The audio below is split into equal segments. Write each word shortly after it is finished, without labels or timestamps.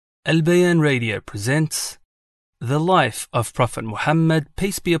Al Bayan Radio presents The Life of Prophet Muhammad,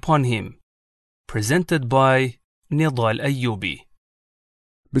 peace be upon him, presented by Nidal Ayyubi.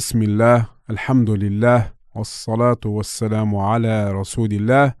 بسم الله الحمد لله والصلاة والسلام على رسول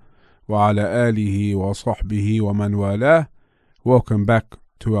الله وعلى آله وصحبه ومن والاه. Welcome back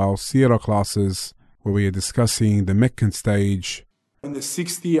to our Seerah classes where we are discussing the Meccan stage. In the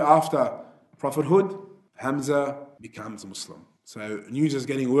 6th year after prophethood, Hamza becomes Muslim. So news is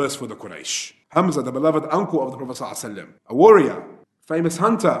getting worse for the Quraysh. Hamza, the beloved uncle of the Prophet ﷺ, a warrior, famous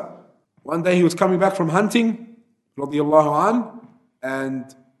hunter. One day he was coming back from hunting, radiallahu an,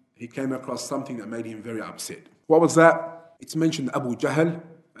 and he came across something that made him very upset. What was that? It's mentioned Abu Jahl,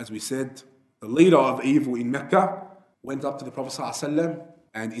 as we said, the leader of evil in Mecca, went up to the Prophet ﷺ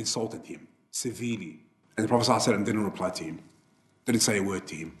and insulted him severely. And the Prophet ﷺ didn't reply to him, didn't say a word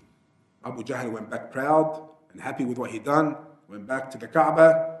to him. Abu Jahl went back proud and happy with what he'd done, went back to the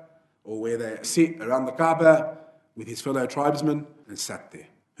Kaaba, or where they sit around the Kaaba with his fellow tribesmen, and sat there.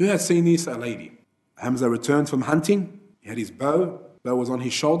 Who had seen this? A lady. Hamza returned from hunting. He had his bow was on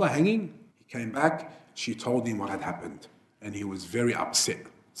his shoulder hanging. He came back. She told him what had happened, and he was very upset.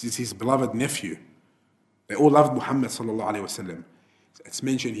 This is his beloved nephew. They all loved Muhammad sallallahu alaihi wasallam. It's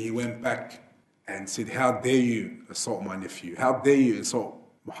mentioned he went back and said, "How dare you assault my nephew? How dare you insult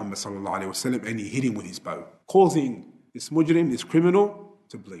Muhammad sallallahu alaihi wasallam?" And he hit him with his bow, causing this mujrim, this criminal,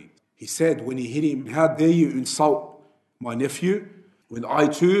 to bleed. He said when he hit him, "How dare you insult my nephew when I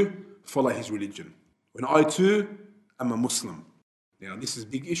too follow his religion, when I too am a Muslim." Now this is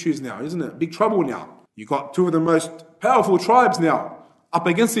big issues now, isn't it? Big trouble now. You got two of the most powerful tribes now up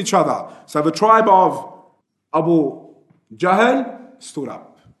against each other. So the tribe of Abu Jahl stood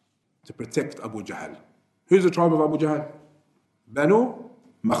up to protect Abu Jahl. Who's the tribe of Abu Jahl? Banu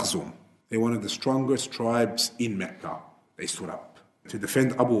Makhzum. They're one of the strongest tribes in Mecca. They stood up to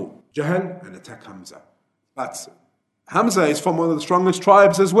defend Abu Jahl and attack Hamza. But Hamza is from one of the strongest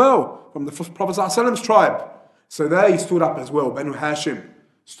tribes as well, from the Prophet ﷺ's tribe. So they stood up as well. Banu Hashim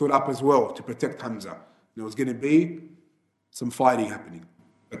stood up as well to protect Hamza. There was going to be some fighting happening.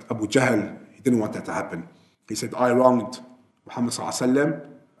 But Abu Jahl, he didn't want that to happen. He said, "I wronged Muhammad ﷺ.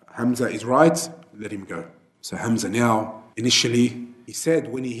 Hamza is right, let him go." So Hamza now, initially, he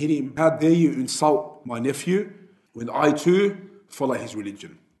said when he hit him, "How dare you insult my nephew when I too follow his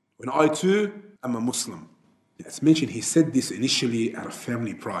religion, when I too am a Muslim?" It's mentioned he said this initially out of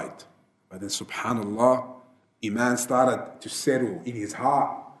family pride. But then subhanallah, Iman started to settle in his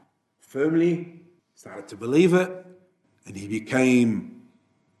heart firmly, started to believe it, and he became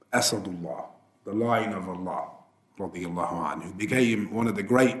Asadullah, the lion of Allah, radiallahu anhu. He became one of the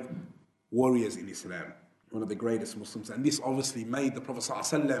great warriors in Islam, one of the greatest Muslims. And this obviously made the Prophet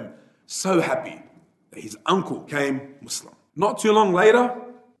ﷺ so happy that his uncle came Muslim. Not too long later,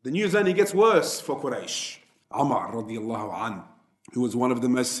 the news only gets worse for Quraysh. Umar radiallahu anhu, who was one of the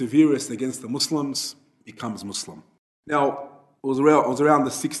most severest against the Muslims, becomes Muslim. Now, it was around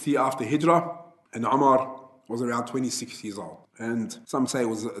the 6th year after Hijrah, and Umar was around 26 years old. And some say it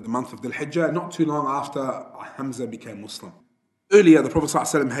was the month of Dhul Hijjah, not too long after Hamza became Muslim. Earlier, the Prophet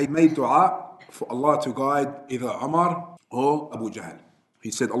ﷺ had made dua for Allah to guide either Umar or Abu Jahl.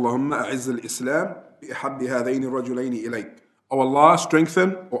 He said, "Allahumma a'izz al-Islam bi'habbi hadhayn ar-rajulayn ilayk." Oh Allah,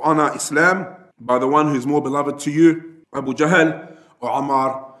 strengthen or honor Islam by the one who's more beloved to you, Abu Jahl or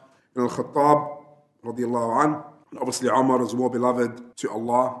Umar ibn al-Khattab radiallahu anhu. And obviously Umar is more beloved to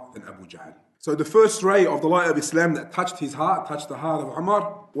Allah than Abu Jahl. So the first ray of the light of Islam that touched his heart, touched the heart of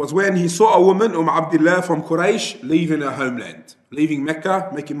Umar, was when he saw a woman, Abdullah from Quraysh, leaving her homeland, leaving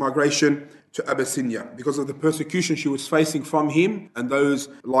Mecca, making migration to Abyssinia because of the persecution she was facing from him and those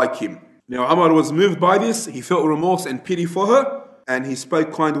like him. Now Umar was moved by this. He felt remorse and pity for her, and he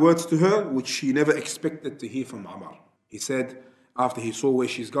spoke kind words to her, which she never expected to hear from Umar. He said, after he saw where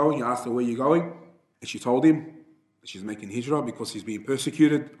she's going, he asked her, "Where are you going?" And she told him that she's making hijrah because he's being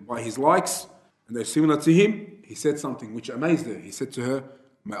persecuted by his likes, and they're similar to him. He said something which amazed her. He said to her,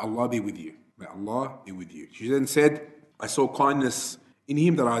 "May Allah be with you. May Allah be with you." She then said, "I saw kindness in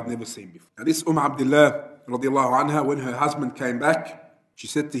him that I had never seen before." Now this Abdullah radiallahu anha, when her husband came back, she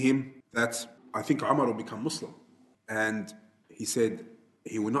said to him that, "I think Umar will become Muslim." And he said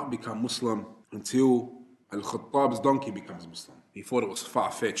he will not become Muslim until Al-Khattab's donkey becomes Muslim. He thought it was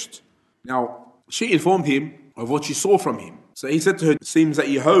far-fetched. Now, she informed him of what she saw from him. So he said to her, "It seems that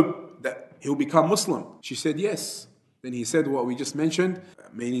you hope that he'll become Muslim." She said, "Yes." Then he said what we just mentioned,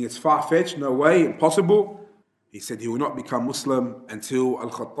 meaning it's far-fetched, no way, impossible. He said he will not become Muslim until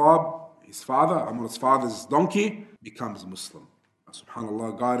Al-Khattab, his father, Umar's father's donkey, becomes Muslim.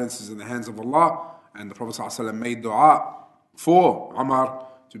 SubhanAllah, guidance is in the hands of Allah, and the Prophet ﷺ made dua for Umar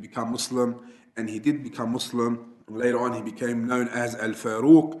to become Muslim, and he did become Muslim. And later on, he became known as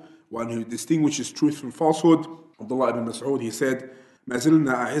Al-Faruq, one who distinguishes truth from falsehood. Abdullah ibn Mas'ud, he said, ما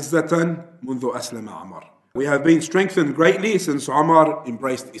زلنا أعزة منذ أسلم عمر. We have been strengthened greatly since Umar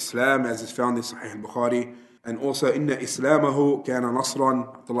embraced Islam, as is found in Sahih al-Bukhari. And also, إن إسلامه كان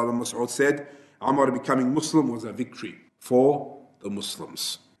نصرا. Abdullah ibn Mas'ud said, Umar becoming Muslim was a victory for the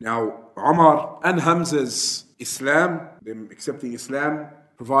Muslims. Now, Umar and Hamza's Islam, them accepting Islam,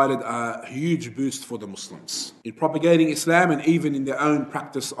 provided a huge boost for the Muslims in propagating Islam and even in their own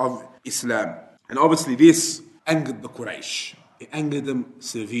practice of Islam. And obviously this angered the Quraysh. It angered them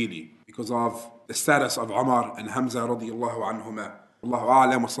severely because of the status of Umar and Hamza radiyallahu anhuma. Allahu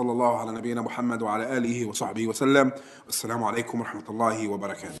a'lam wa sallallahu ala nabiyyina Muhammad wa ala alihi wa sahbihi wa sallam. Wassalamu alaikum wa rahmatullahi wa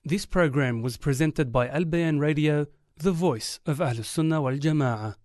barakatuh. This program was presented by Al Bayan Radio, the voice of Ahlus Sunnah wal Jama'ah.